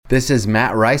This is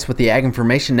Matt Rice with the Ag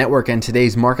Information Network and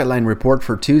today's Market Line report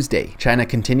for Tuesday. China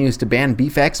continues to ban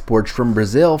beef exports from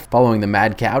Brazil following the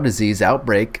mad cow disease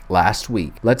outbreak last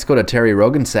week. Let's go to Terry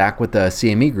Rogensack with the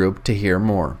CME Group to hear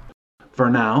more. For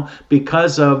now,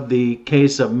 because of the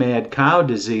case of mad cow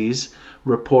disease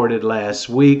reported last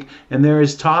week, and there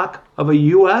is talk of a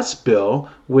U.S. bill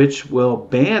which will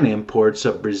ban imports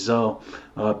of Brazil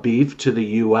beef to the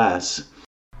U.S.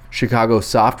 Chicago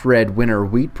soft red winter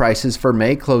wheat prices for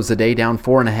May closed the day down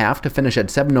 4.5 to finish at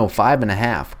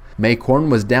 705.5. May corn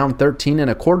was down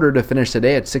 13.25 to finish the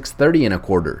day at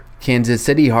 630.25. Kansas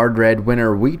City hard red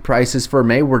winter wheat prices for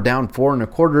May were down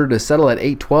 4.25 to settle at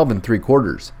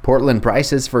 812.75. Portland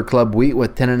prices for club wheat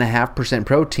with 10.5%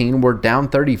 protein were down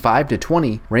 35 to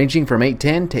 20, ranging from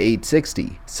 810 to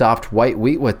 860. Soft white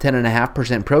wheat with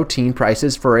 10.5% protein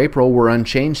prices for April were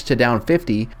unchanged to down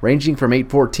 50, ranging from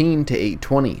 814 to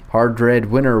 820. Hard red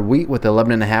winter wheat with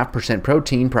 11.5%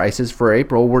 protein prices for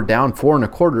April were down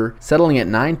 4.25, settling at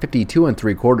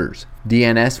 952.75.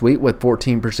 DNS wheat with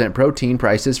 14% protein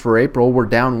prices for April were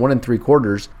down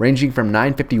 1.75, ranging from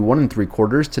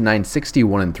 951.75 to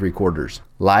 961.75.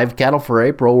 Live cattle for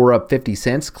April were up 50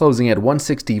 cents, closing at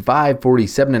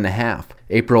 165.47.5.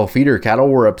 April feeder cattle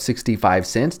were up 65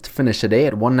 cents to finish the day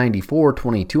at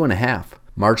 194.22.5.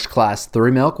 March Class 3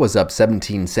 milk was up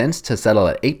 17 cents to settle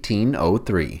at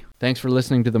 18.03. Thanks for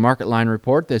listening to the Market Line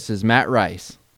Report. This is Matt Rice.